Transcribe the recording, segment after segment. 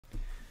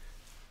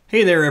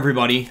Hey there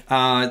everybody.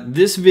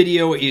 This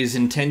video is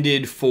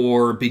intended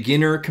for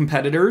beginner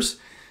competitors,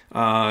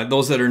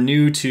 those that are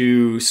new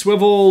to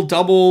swivel,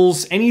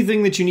 doubles,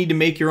 anything that you need to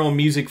make your own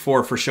music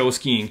for show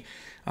skiing.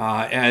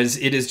 As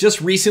it has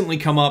just recently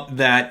come up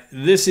that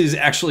this is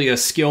actually a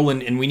skill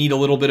and we need a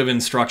little bit of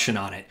instruction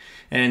on it.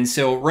 And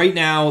so right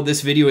now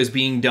this video is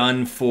being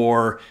done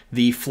for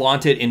the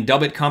Flaunt It and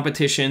Dub It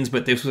competitions,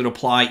 but this would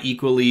apply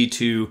equally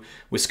to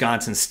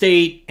Wisconsin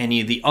State, any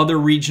of the other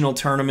regional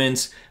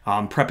tournaments,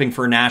 prepping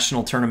for a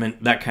national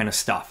tournament, that kind of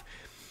stuff.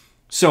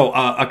 So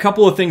a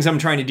couple of things I'm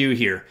trying to do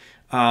here.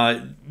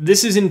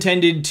 This is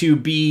intended to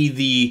be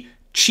the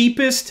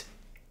cheapest,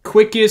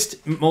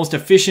 quickest, most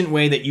efficient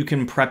way that you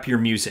can prep your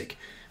music.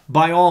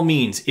 By all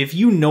means, if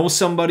you know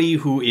somebody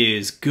who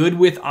is good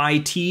with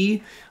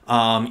IT,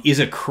 is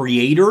a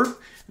creator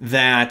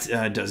that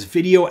does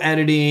video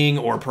editing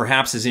or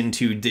perhaps is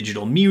into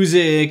digital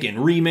music and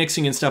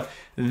remixing and stuff,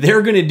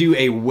 they're going to do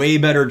a way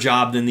better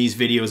job than these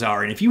videos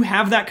are. And if you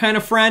have that kind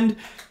of friend,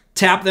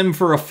 tap them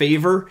for a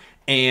favor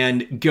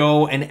and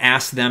go and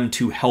ask them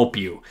to help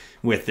you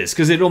with this,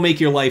 because it'll make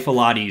your life a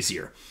lot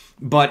easier.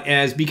 But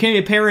as became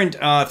apparent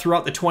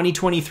throughout the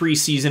 2023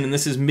 season, and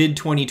this is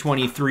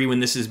mid-2023 when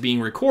this is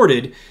being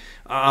recorded,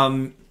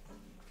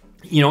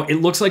 you know, it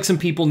looks like some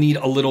people need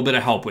a little bit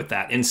of help with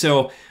that. And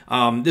so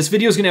this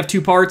video is going to have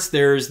two parts.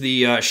 There's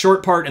the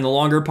short part and the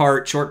longer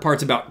part. Short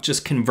part's about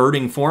just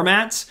converting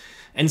formats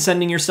and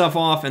sending your stuff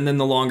off, and then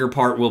the longer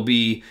part will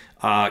be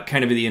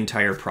kind of the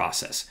entire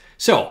process.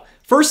 So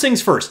first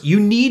things first, you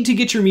need to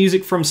get your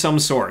music from some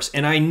source.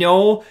 And I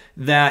know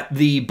that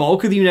the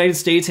bulk of the United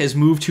States has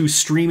moved to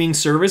streaming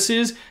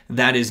services.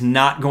 That is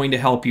not going to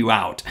help you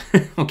out,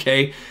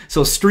 okay?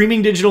 So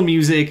streaming digital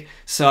music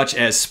such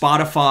as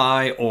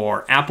Spotify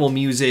or Apple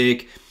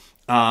Music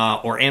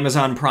or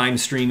Amazon Prime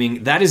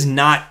streaming, that is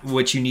not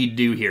what you need to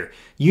do here.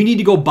 You need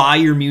to go buy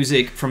your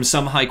music from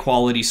some high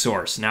quality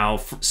source. Now,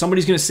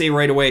 somebody's gonna say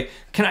right away,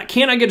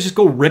 can't I just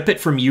go rip it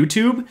from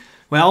YouTube?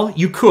 Well,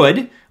 you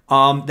could.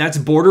 That's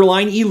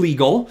borderline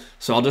illegal,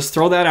 so I'll just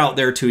throw that out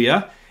there to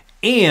you.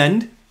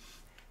 And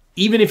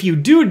even if you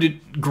do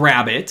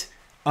grab it,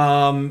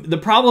 the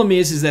problem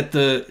is that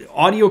the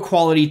audio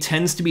quality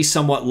tends to be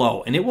somewhat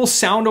low, and it will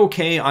sound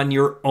okay on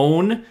your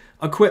own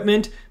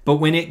equipment, but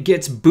when it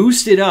gets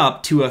boosted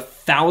up to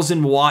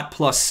 1,000-watt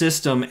plus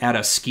system at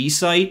a ski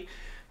site,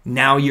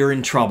 now you're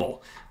in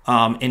trouble,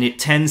 and it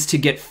tends to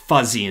get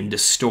fuzzy and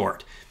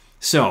distort.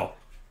 So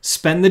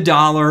spend the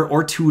 $1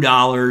 or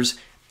 $2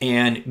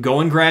 and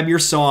go and grab your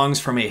songs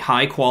from a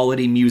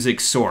high-quality music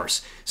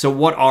source. So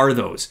what are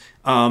those?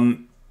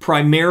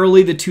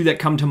 Primarily, the two that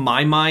come to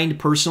my mind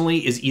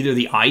personally is either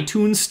the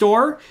iTunes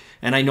Store,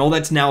 and I know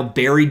that's now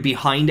buried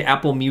behind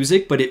Apple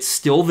Music, but it's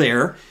still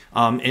there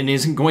and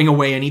isn't going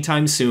away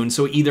anytime soon.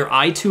 So either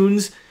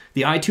iTunes,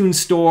 the iTunes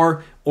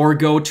Store, or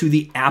go to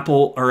the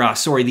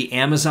the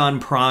Amazon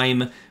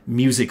Prime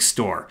Music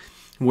Store,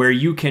 where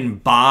you can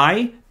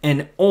buy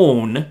and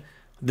own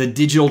the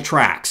digital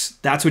tracks.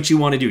 That's what you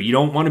want to do. You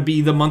don't want to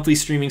be the monthly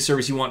streaming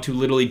service. You want to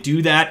literally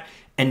do that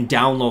and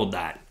download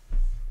that.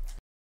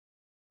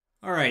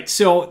 All right,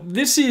 so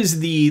this is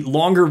the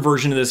longer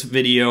version of this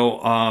video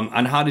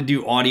on how to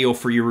do audio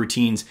for your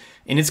routines.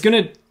 And it's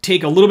going to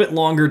take a little bit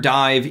longer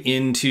dive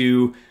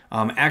into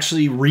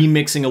actually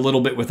remixing a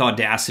little bit with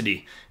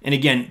Audacity. And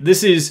again,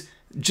 this is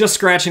just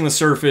scratching the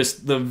surface,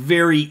 the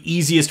very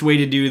easiest way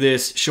to do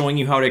this, showing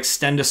you how to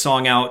extend a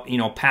song out, you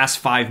know, past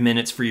 5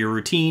 minutes for your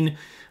routine.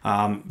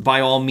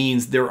 By all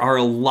means, there are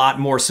a lot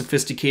more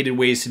sophisticated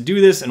ways to do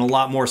this and a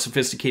lot more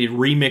sophisticated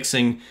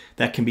remixing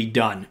that can be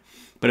done.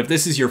 But if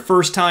this is your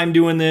first time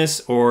doing this,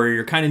 or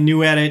you're kind of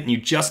new at it and you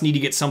just need to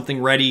get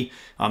something ready,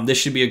 this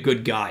should be a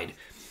good guide.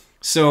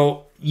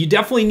 So you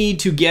definitely need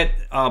to get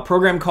a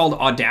program called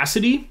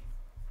Audacity.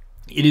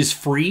 It is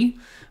free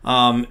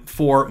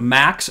for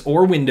Macs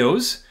or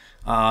Windows.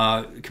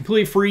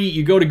 Completely free.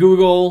 You go to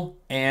Google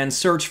and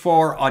search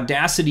for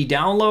Audacity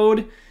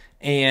download,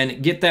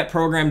 and get that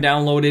program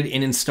downloaded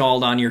and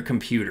installed on your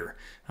computer.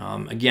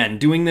 Again,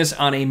 doing this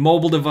on a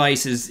mobile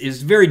device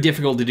is very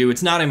difficult to do.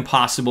 It's not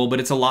impossible, but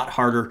it's a lot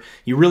harder.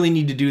 You really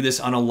need to do this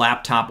on a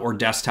laptop or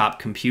desktop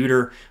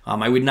computer.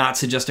 I would not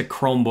suggest a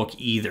Chromebook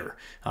either.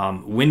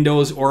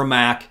 Windows or a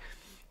Mac,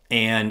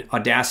 and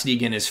Audacity,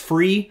 again, is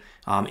free.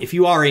 If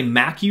you are a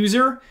Mac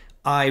user,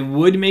 I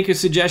would make a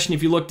suggestion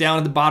if you look down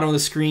at the bottom of the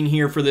screen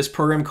here for this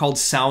program called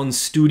Sound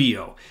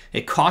Studio.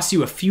 It costs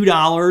you a few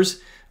dollars.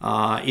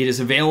 It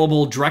is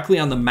available directly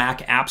on the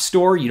Mac App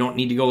Store. You don't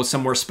need to go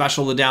somewhere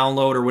special to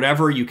download or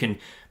whatever. You can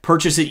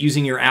purchase it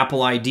using your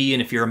Apple ID,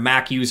 and if you're a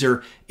Mac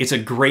user, it's a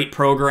great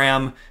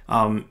program.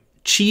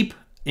 Cheap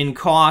in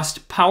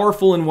cost,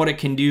 powerful in what it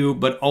can do,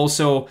 but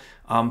also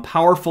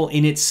powerful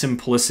in its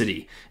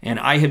simplicity. And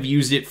I have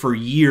used it for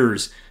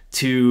years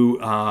to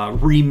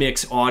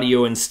remix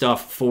audio and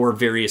stuff for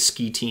various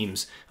ski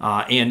teams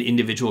and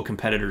individual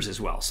competitors as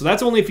well. So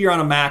that's only if you're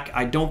on a Mac.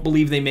 I don't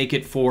believe they make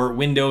it for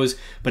Windows,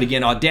 but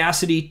again,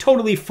 Audacity,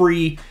 totally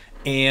free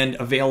and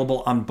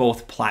available on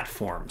both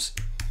platforms.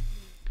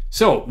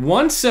 So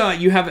once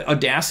you have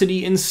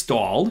Audacity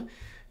installed,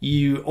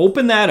 You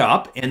open that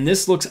up, and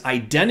this looks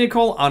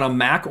identical on a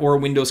Mac or a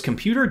Windows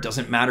computer. It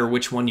doesn't matter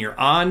which one you're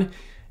on.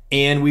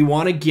 And we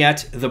want to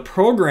get the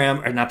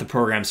program, or not the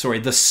program, sorry,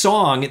 the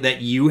song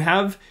that you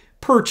have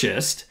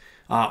purchased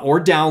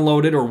or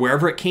downloaded or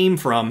wherever it came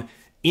from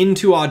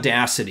into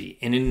Audacity.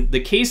 And in the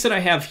case that I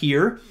have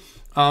here,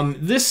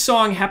 this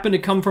song happened to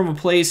come from a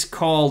place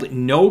called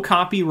No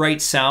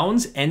Copyright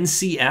Sounds,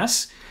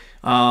 NCS.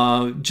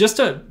 Just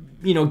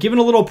giving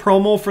a little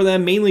promo for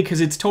them, mainly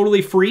because it's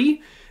totally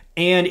free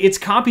and it's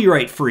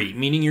copyright free,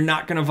 meaning you're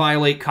not going to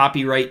violate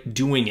copyright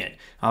doing it.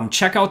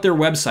 Check out their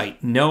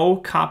website, No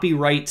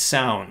Copyright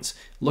Sounds.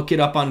 Look it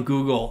up on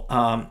Google.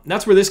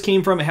 That's where this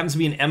came from. It happens to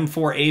be an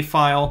M4A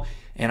file,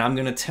 and I'm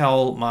going to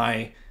tell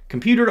my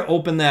computer to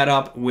open that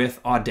up with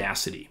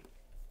Audacity.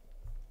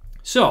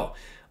 So,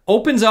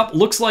 opens up,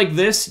 looks like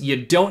this.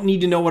 You don't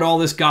need to know what all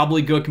this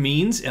gobbledygook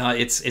means.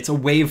 It's a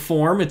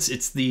waveform.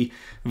 It's the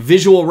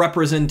visual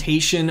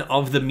representation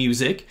of the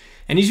music.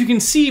 And as you can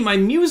see, my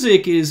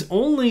music is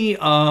only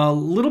a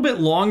little bit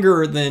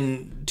longer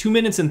than 2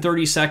 minutes and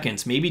 30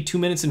 seconds, maybe 2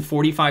 minutes and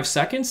 45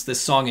 seconds.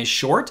 This song is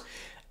short,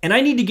 and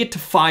I need to get to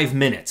 5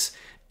 minutes.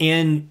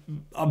 And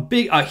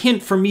a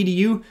hint from me to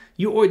you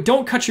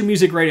don't cut your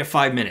music right at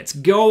 5 minutes.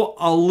 Go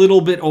a little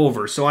bit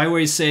over. So I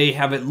always say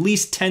have at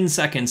least 10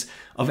 seconds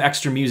of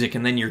extra music,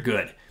 and then you're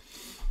good.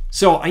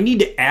 So I need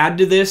to add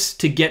to this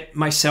to get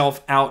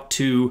myself out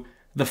to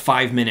the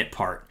 5-minute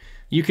part.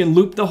 You can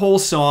loop the whole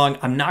song.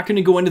 I'm not going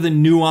to go into the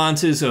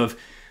nuances of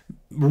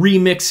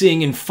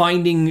remixing and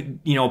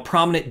finding,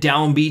 prominent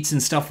downbeats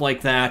and stuff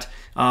like that.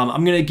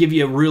 I'm going to give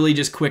you a really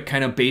just quick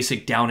kind of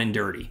basic down and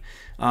dirty.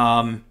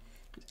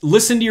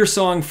 Listen to your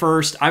song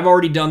first. I've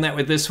already done that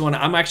with this one.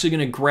 I'm actually going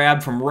to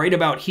grab from right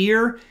about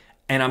here,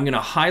 and I'm going to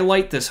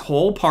highlight this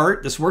whole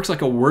part. This works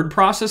like a word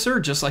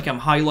processor, just like I'm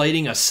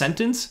highlighting a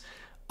sentence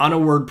on a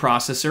word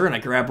processor, and I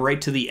grab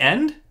right to the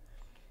end,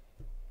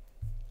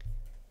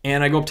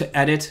 and I go up to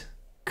Edit,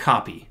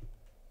 Copy.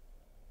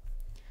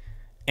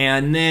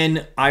 And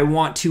then I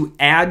want to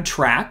add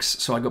tracks,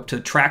 so I go up to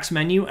the Tracks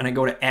menu, and I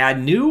go to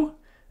Add New,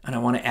 and I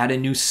want to add a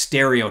new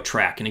stereo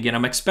track. And again,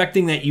 I'm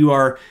expecting that you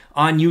are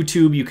on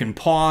YouTube. You can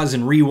pause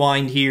and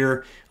rewind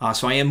here.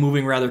 So I am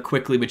moving rather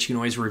quickly, but you can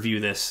always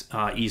review this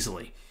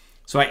easily.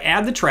 So I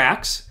add the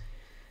tracks,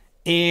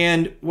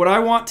 and what I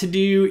want to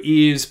do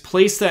is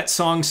place that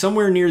song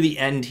somewhere near the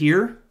end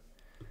here.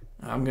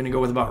 I'm going to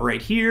go with about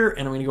right here,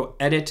 and I'm going to go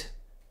Edit,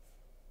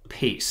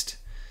 Paste.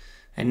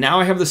 And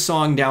now I have the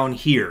song down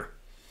here.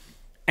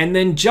 And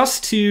then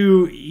just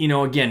to,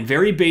 again,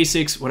 very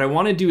basics, what I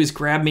want to do is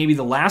grab maybe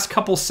the last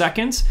couple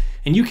seconds,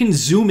 and you can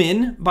zoom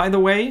in, by the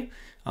way.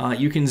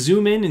 You can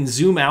zoom in and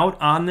zoom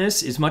out on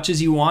this as much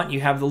as you want.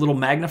 You have the little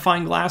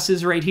magnifying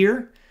glasses right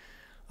here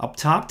up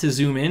top to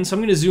zoom in. So I'm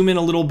going to zoom in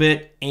a little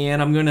bit,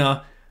 and I'm going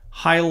to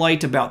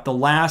highlight about the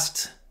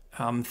last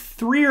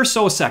 3 or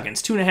so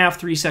seconds, 2.5,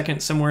 3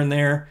 seconds, somewhere in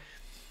there,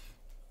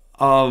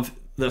 of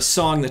the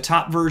song, the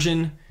top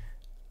version.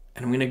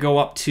 And I'm going to go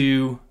up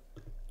to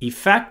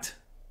Effect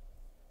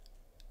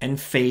and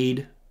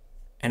Fade,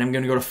 and I'm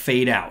going to go to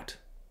Fade Out.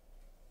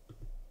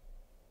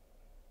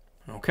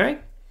 Okay.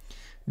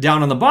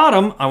 Down on the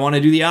bottom, I want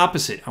to do the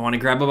opposite. I want to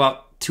grab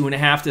about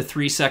 2.5 to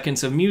 3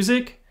 seconds of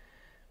music.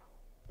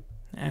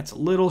 That's a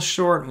little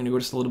short. I'm going to go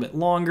just a little bit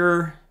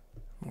longer,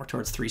 more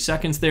towards 3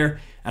 seconds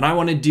there. And I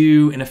want to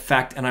do an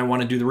effect, and I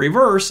want to do the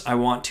reverse. I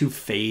want to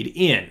fade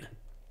in.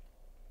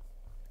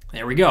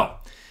 There we go.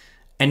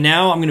 And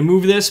now I'm going to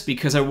move this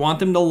because I want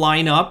them to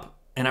line up,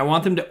 and I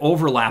want them to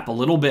overlap a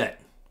little bit.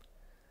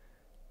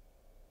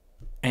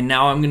 And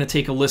now I'm going to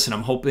take a listen.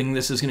 I'm hoping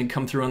this is going to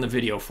come through on the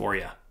video for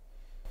you.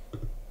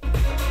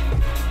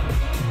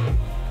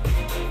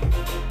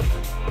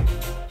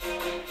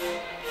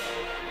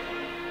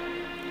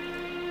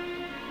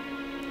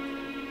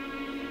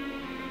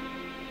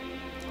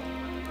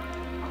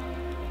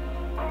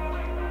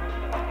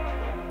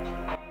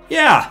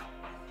 Yeah,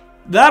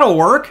 that'll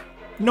work.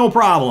 No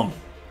problem.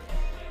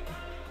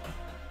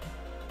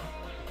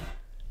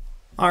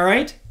 All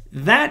right,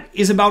 that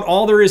is about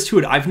all there is to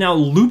it. I've now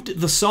looped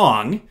the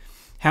song,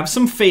 have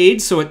some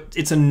fade, so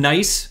it's a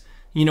nice,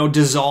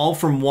 dissolve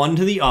from one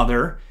to the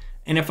other.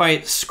 And if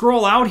I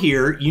scroll out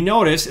here, you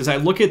notice as I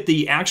look at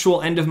the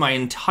actual end of my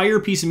entire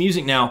piece of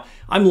music now,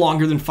 I'm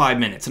longer than 5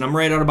 minutes, and I'm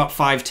right at about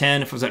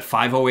 5:10. If I was at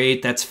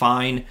 5:08, that's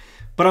fine.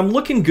 But I'm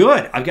looking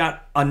good. I've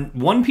got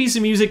one piece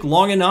of music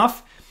long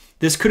enough.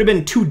 This could have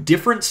been 2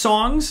 different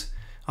songs.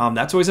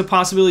 That's always a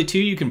possibility too.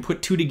 You can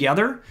put 2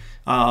 together.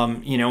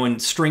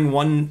 And string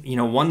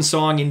one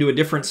song into a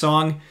different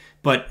song.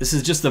 But this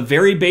is just the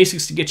very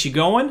basics to get you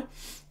going.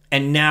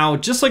 And now,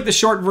 just like the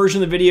short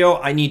version of the video,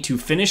 I need to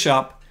finish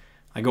up.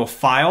 I go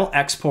File,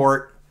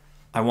 Export.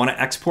 I want to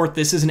export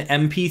this as an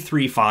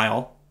MP3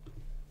 file.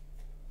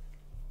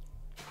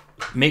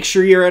 Make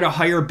sure you're at a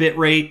higher bit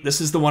rate. This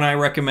is the one I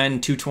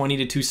recommend, 220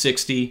 to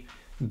 260.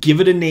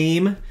 Give it a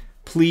name.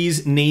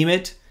 Please name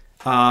it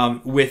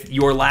with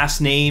your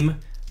last name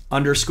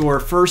underscore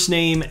first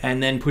name,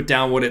 and then put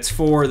down what it's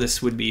for.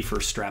 This would be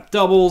for strap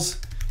doubles.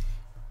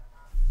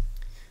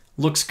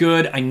 Looks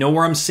good. I know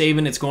where I'm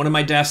saving. It's going to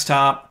my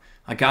desktop.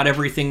 I got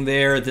everything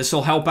there. This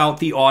will help out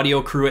the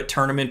audio crew at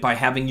Tournament by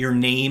having your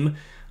name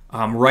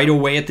right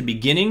away at the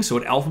beginning. So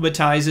it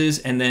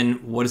alphabetizes, and then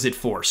what is it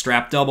for?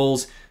 Strap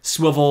doubles,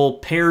 swivel,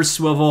 pairs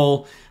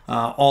swivel,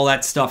 all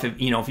that stuff.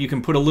 If you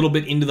can put a little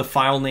bit into the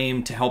file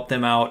name to help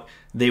them out,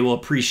 they will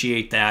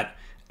appreciate that.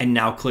 And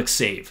now click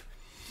Save.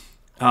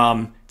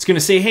 It's going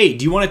to say, hey,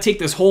 do you want to take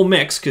this whole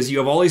mix, because you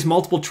have all these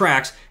multiple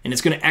tracks, and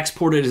it's going to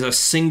export it as a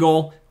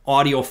single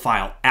audio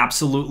file.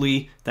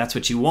 Absolutely, that's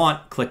what you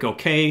want. Click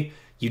OK.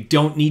 You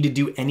don't need to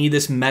do any of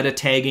this meta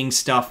tagging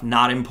stuff,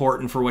 not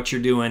important for what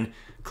you're doing.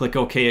 Click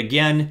OK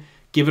again.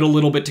 Give it a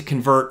little bit to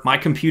convert. My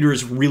computer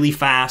is really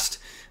fast,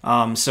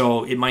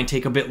 so it might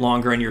take a bit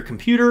longer on your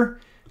computer.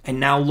 And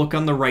now look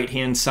on the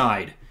right-hand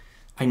side.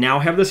 I now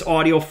have this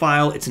audio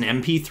file. It's an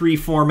MP3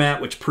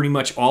 format, which pretty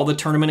much all the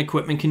tournament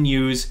equipment can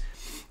use,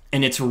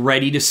 and it's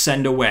ready to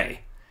send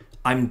away.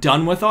 I'm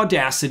done with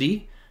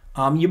Audacity.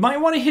 You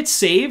might want to hit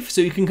save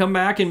so you can come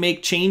back and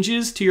make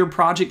changes to your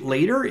project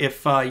later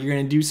if you're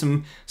going to do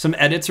some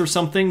edits or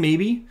something,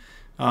 maybe.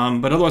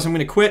 But otherwise, I'm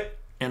going to quit,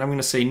 and I'm going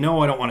to say,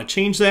 no, I don't want to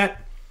change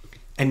that.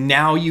 And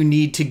now you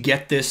need to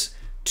get this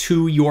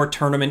to your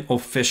tournament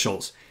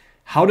officials.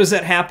 How does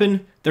that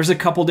happen? There's a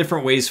couple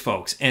different ways,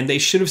 folks, and they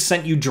should have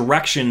sent you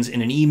directions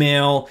in an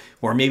email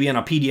or maybe on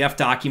a PDF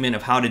document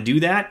of how to do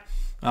that.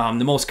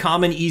 The most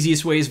common,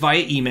 easiest way is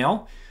via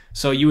email.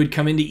 So you would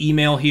come into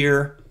email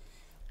here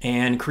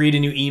and create a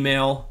new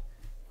email,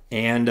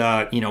 and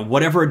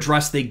whatever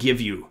address they give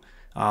you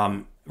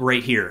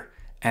right here,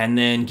 and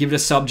then give it a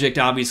subject,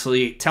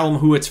 obviously, tell them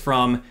who it's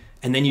from,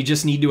 and then you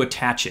just need to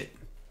attach it.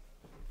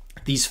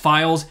 These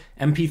files,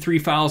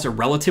 MP3 files, are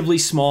relatively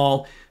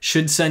small,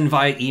 should send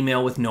via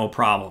email with no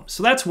problem.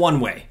 So that's one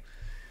way.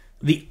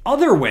 The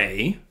other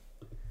way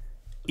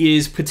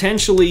is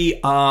potentially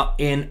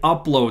an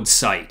upload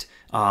site,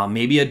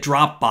 maybe a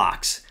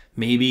Dropbox.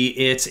 Maybe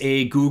it's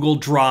a Google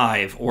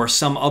Drive or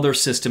some other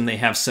system they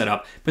have set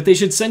up, but they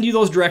should send you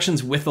those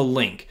directions with a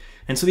link.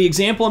 And so the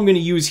example I'm going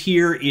to use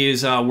here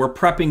is we're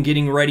prepping,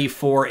 getting ready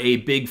for a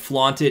big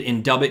Flaunt It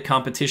and Dub It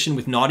competition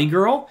with Naughty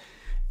Girl.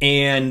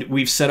 And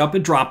we've set up a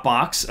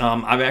Dropbox.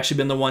 I've actually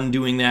been the one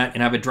doing that,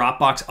 and I have a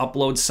Dropbox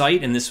upload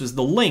site, and this was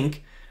the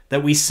link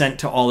that we sent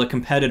to all the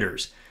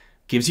competitors.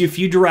 Gives you a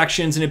few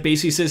directions, and it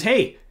basically says,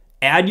 hey,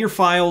 add your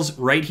files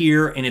right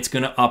here, and it's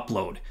going to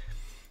upload.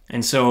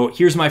 And so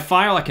here's my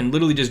file. I can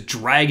literally just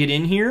drag it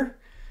in here,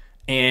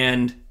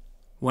 and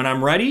when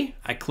I'm ready,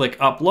 I click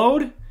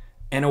upload,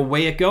 and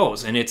away it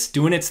goes, and it's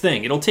doing its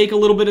thing. It'll take a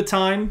little bit of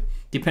time,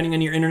 depending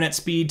on your internet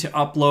speed, to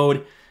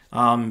upload.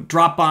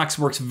 Dropbox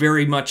works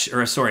very much,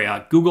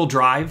 Google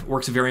Drive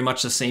works very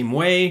much the same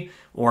way,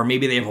 or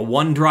maybe they have a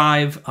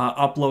OneDrive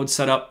upload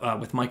set up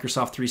with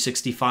Microsoft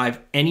 365.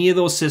 Any of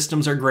those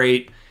systems are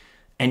great,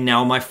 and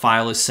now my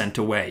file is sent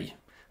away.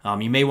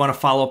 You may want to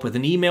follow up with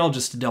an email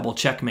just to double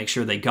check, make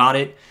sure they got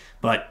it,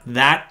 but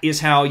that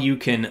is how you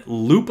can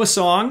loop a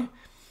song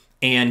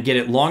and get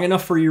it long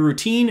enough for your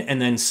routine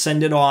and then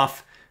send it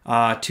off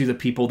to the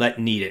people that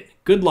need it.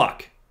 Good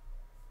luck.